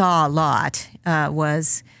I saw a lot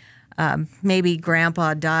was maybe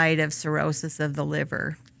grandpa died of cirrhosis of the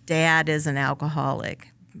liver. Dad is an alcoholic.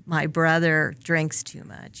 My brother drinks too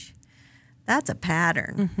much. That's a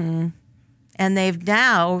pattern. And they've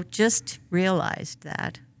now just realized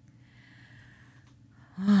that.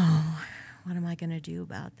 Oh, what am I going to do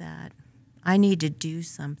about that? I need to do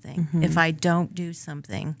something. If I don't do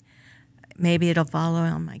something, maybe it'll follow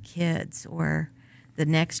on my kids or the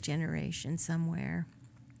next generation somewhere.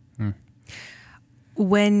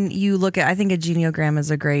 When you look at, I think a genealogram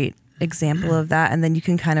is a great example of that, and then you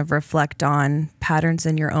can kind of reflect on patterns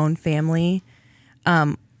in your own family.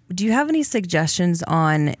 Do you have any suggestions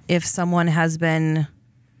on if someone has been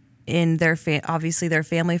in their obviously their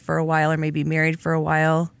family for a while, or maybe married for a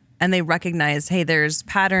while, and they recognize, hey, there's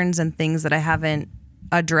patterns and things that I haven't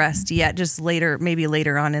addressed yet, just later, maybe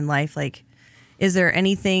later on in life? Like, is there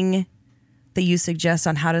anything that you suggest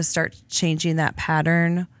on how to start changing that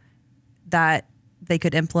pattern that they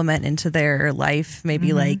could implement into their life,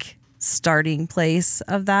 maybe like starting place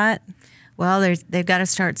of that? Well, they've got to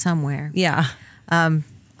start somewhere. Yeah.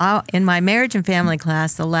 In my marriage and family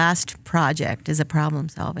class, the last project is a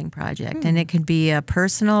problem-solving project, and it could be a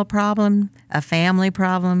personal problem, a family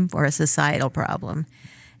problem, or a societal problem.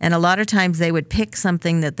 And a lot of times they would pick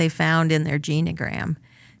something that they found in their genogram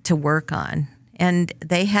to work on, and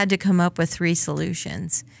they had to come up with 3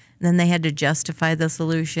 solutions. And then they had to justify the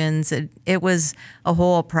solutions. It was a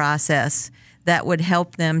whole process that would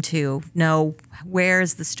help them to know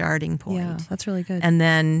where's the starting point. Yeah, that's really good. And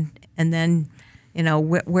then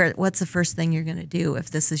what's the first thing you're going to do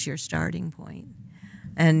if this is your starting point?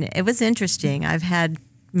 And it was interesting. I've had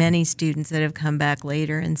many students that have come back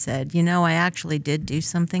later and said, I actually did do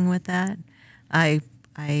something with that. I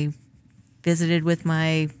visited with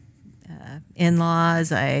my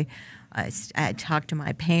in-laws. I talked to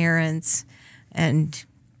my parents, and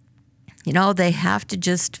they have to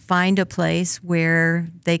just find a place where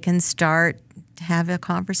they can start to have a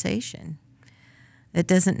conversation. It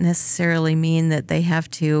doesn't necessarily mean that they have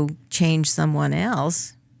to change someone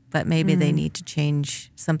else, but maybe they need to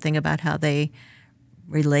change something about how they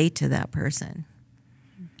relate to that person.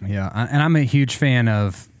 Yeah, and I'm a huge fan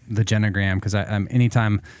of the genogram because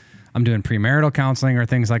anytime I'm doing premarital counseling or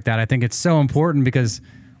things like that, I think it's so important because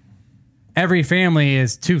every family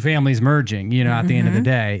is 2 families merging, at the end of the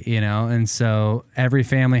day, and so every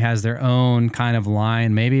family has their own kind of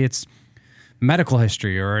line. Maybe medical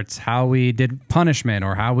history, or it's how we did punishment,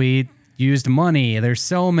 or how we used money. There's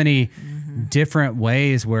so many different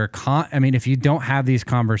ways where, I mean, if you don't have these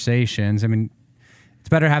conversations, I mean, it's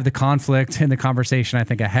better to have the conflict and the conversation, I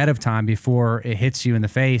think, ahead of time before it hits you in the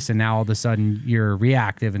face, and now all of a sudden you're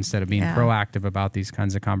reactive instead of being proactive about these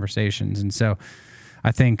kinds of conversations. And so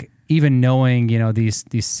I think even knowing, you know, these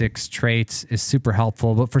 6 traits is super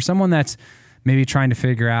helpful. But for someone that's maybe trying to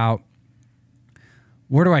figure out,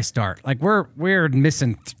 where do I start? Like we're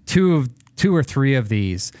missing two or three of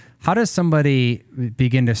these. How does somebody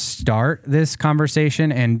begin to start this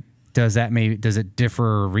conversation? And does it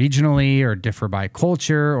differ regionally, or differ by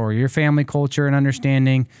culture, or your family culture and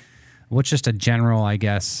understanding? What's just a general, I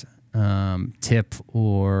guess, tip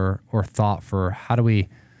or thought for how do we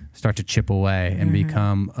start to chip away and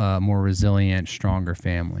become a more resilient, stronger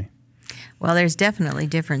family? Well, there's definitely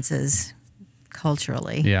differences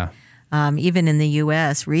culturally. Yeah. Even in the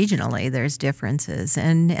U.S., regionally, there's differences.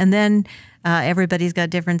 And then everybody's got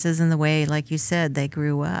differences in the way, like you said, they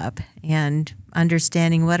grew up. And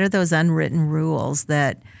understanding what are those unwritten rules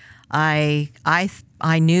that I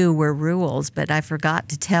knew were rules, but I forgot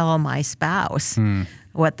to tell my spouse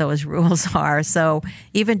what those rules are. So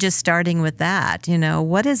even just starting with that, you know,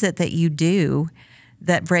 what is it that you do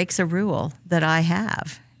that breaks a rule that I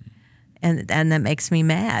have? And that makes me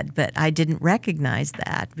mad, but I didn't recognize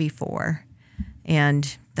that before,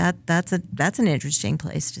 and that's an interesting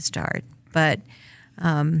place to start. But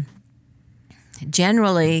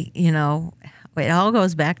generally, you know, it all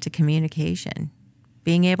goes back to communication,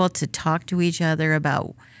 being able to talk to each other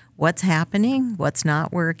about what's happening, what's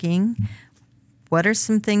not working, what are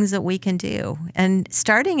some things that we can do, and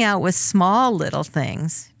starting out with small little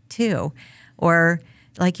things too, or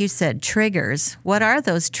like you said, triggers. What are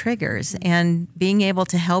those triggers? And being able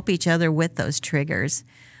to help each other with those triggers.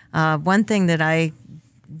 One thing that I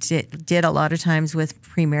did a lot of times with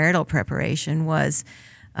premarital preparation was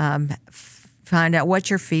find out what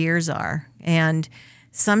your fears are. And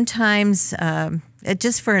sometimes,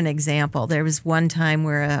 just for an example, there was one time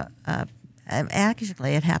where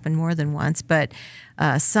actually it happened more than once, but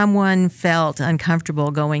someone felt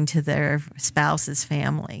uncomfortable going to their spouse's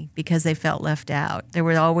family because they felt left out. There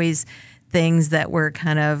were always things that were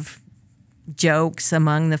kind of jokes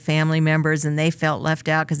among the family members, and they felt left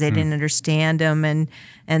out because they didn't understand them,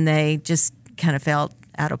 and they just kind of felt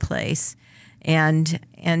out of place. And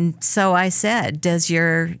so I said, does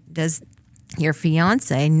your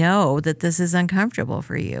fiance know that this is uncomfortable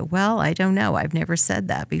for you? Well, I don't know. I've never said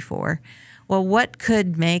that before. Well, what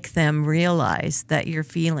could make them realize that you're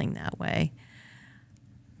feeling that way?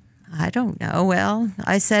 I don't know. Well,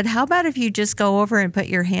 I said, how about if you just go over and put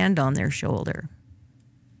your hand on their shoulder?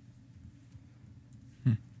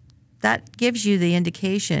 That gives you the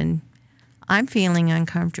indication, I'm feeling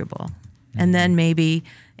uncomfortable. And then maybe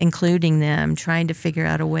including them, trying to figure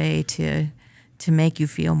out a way to make you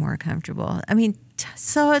feel more comfortable. I mean,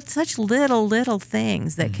 so it's such little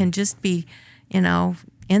things that can just be, you know,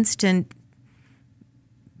 instant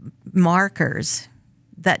markers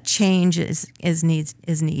that change is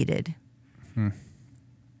needed.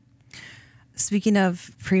 Speaking of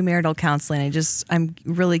premarital counseling, I'm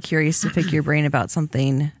really curious to pick your brain about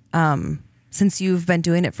something. Since you've been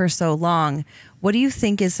doing it for so long, what do you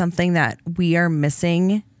think is something that we are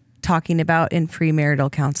missing talking about in premarital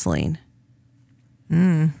counseling?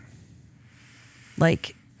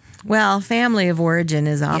 Like, well, family of origin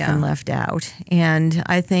is often left out, and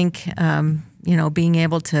I think you know, being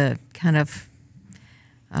able to kind of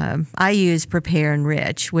I use Prepare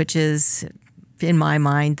Enrich, which is in my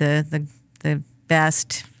mind the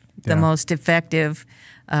best, the most effective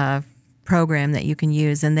program that you can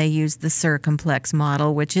use, and they use the Circumplex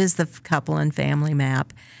model, which is the couple and family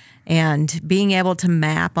map. And being able to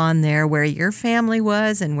map on there where your family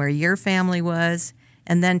was and where your family was,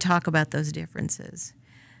 and then talk about those differences.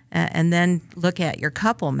 And then look at your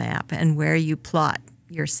couple map and where you plot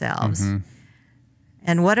yourselves.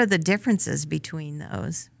 And what are the differences between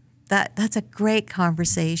those? That's a great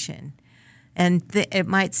conversation. And it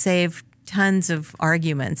might save tons of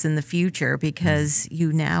arguments in the future because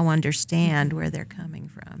you now understand where they're coming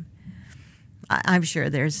from. I'm sure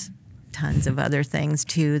there's tons of other things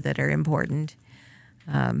too that are important.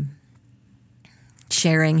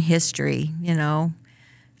 Sharing history, you know.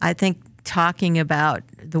 I think talking about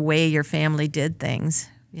the way your family did things,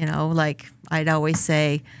 you know, like I'd always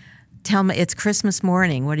say, tell me, it's Christmas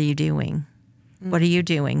morning, what are you doing? What are you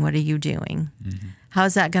doing? What are you doing?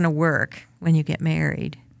 How's that going to work when you get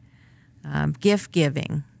married? Gift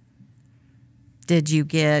giving. Did you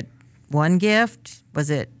get one gift? Was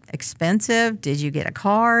it expensive? Did you get a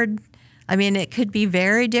card? I mean, it could be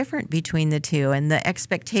very different between the two, and the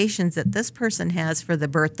expectations that this person has for the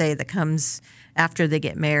birthday that comes after they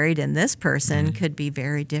get married and this person could be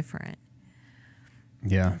very different.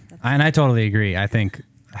 Yeah. And I totally agree. I think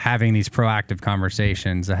having these proactive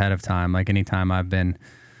conversations ahead of time, like anytime I've been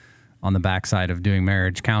on the backside of doing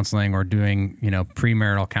marriage counseling or doing, you know,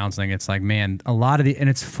 premarital counseling, it's like, man, a lot of and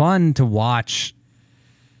it's fun to watch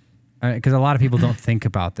because a lot of people don't think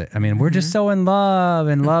about that. I mean, we're just so in love,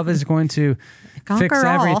 and love is going to fix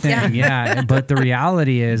everything. Yeah. But the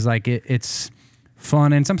reality is, like, it's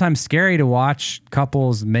fun and sometimes scary to watch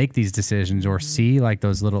couples make these decisions or see like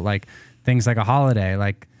those little like things like a holiday,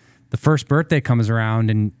 like the first birthday comes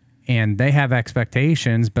around and they have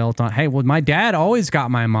expectations built on, hey, well, my dad always got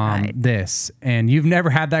my mom this, and you've never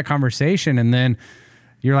had that conversation, and then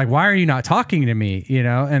you're like, why are you not talking to me? You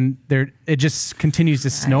know, and it just continues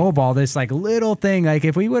to snowball this like little thing. Like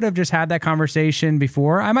if we would have just had that conversation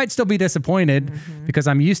before, I might still be disappointed because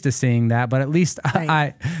I'm used to seeing that, but at least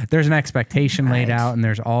there's an expectation laid out, and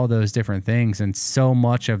there's all those different things. And so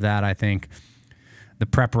much of that, I think the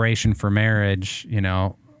preparation for marriage, you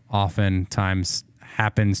know, oftentimes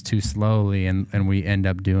happens too slowly, and we end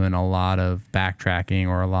up doing a lot of backtracking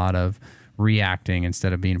or a lot of reacting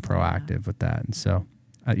instead of being proactive with that. And so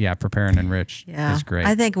Prepare and Enrich is great.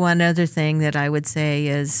 I think one other thing that I would say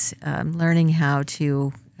is learning how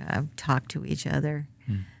to talk to each other,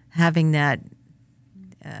 having that,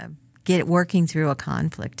 working through a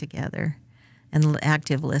conflict together, and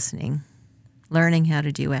active listening, learning how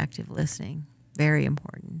to do active listening, very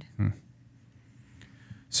important.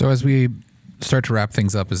 So as we start to wrap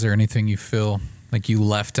things up, is there anything you feel like you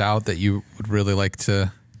left out that you would really like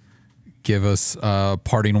to give us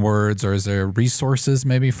parting words, or is there resources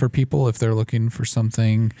maybe for people if they're looking for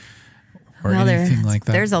something or anything like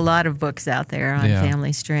that? There's a lot of books out there on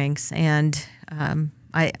family strengths, and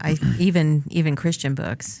I even Christian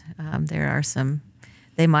books. There are some.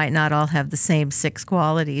 They might not all have the same 6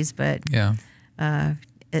 qualities, but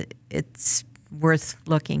it's worth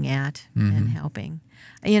looking at and helping.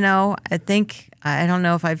 You know, I don't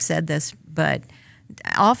know if I've said this, but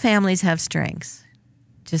all families have strengths.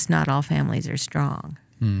 Just not all families are strong.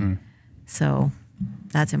 So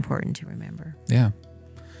that's important to remember. Yeah.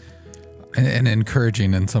 And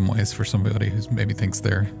encouraging in some ways for somebody who maybe thinks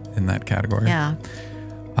they're in that category. Yeah.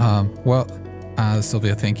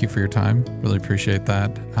 Sylvia, thank you for your time. Really appreciate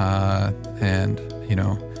that. And, you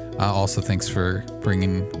know, also thanks for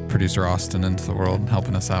bringing producer Austin into the world and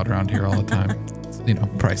helping us out around here all the time. It's, you know,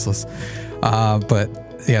 priceless. But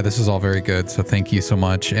yeah, this is all very good. So thank you so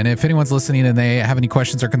much. And if anyone's listening and they have any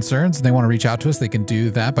questions or concerns and they want to reach out to us, they can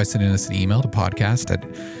do that by sending us an email to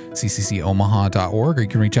podcast@cccomaha.org, or you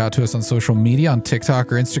can reach out to us on social media on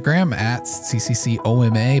TikTok or Instagram at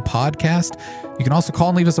CCCOMA podcast. You can also call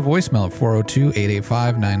and leave us a voicemail at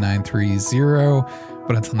 402-885-9930.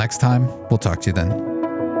 But until next time, we'll talk to you then.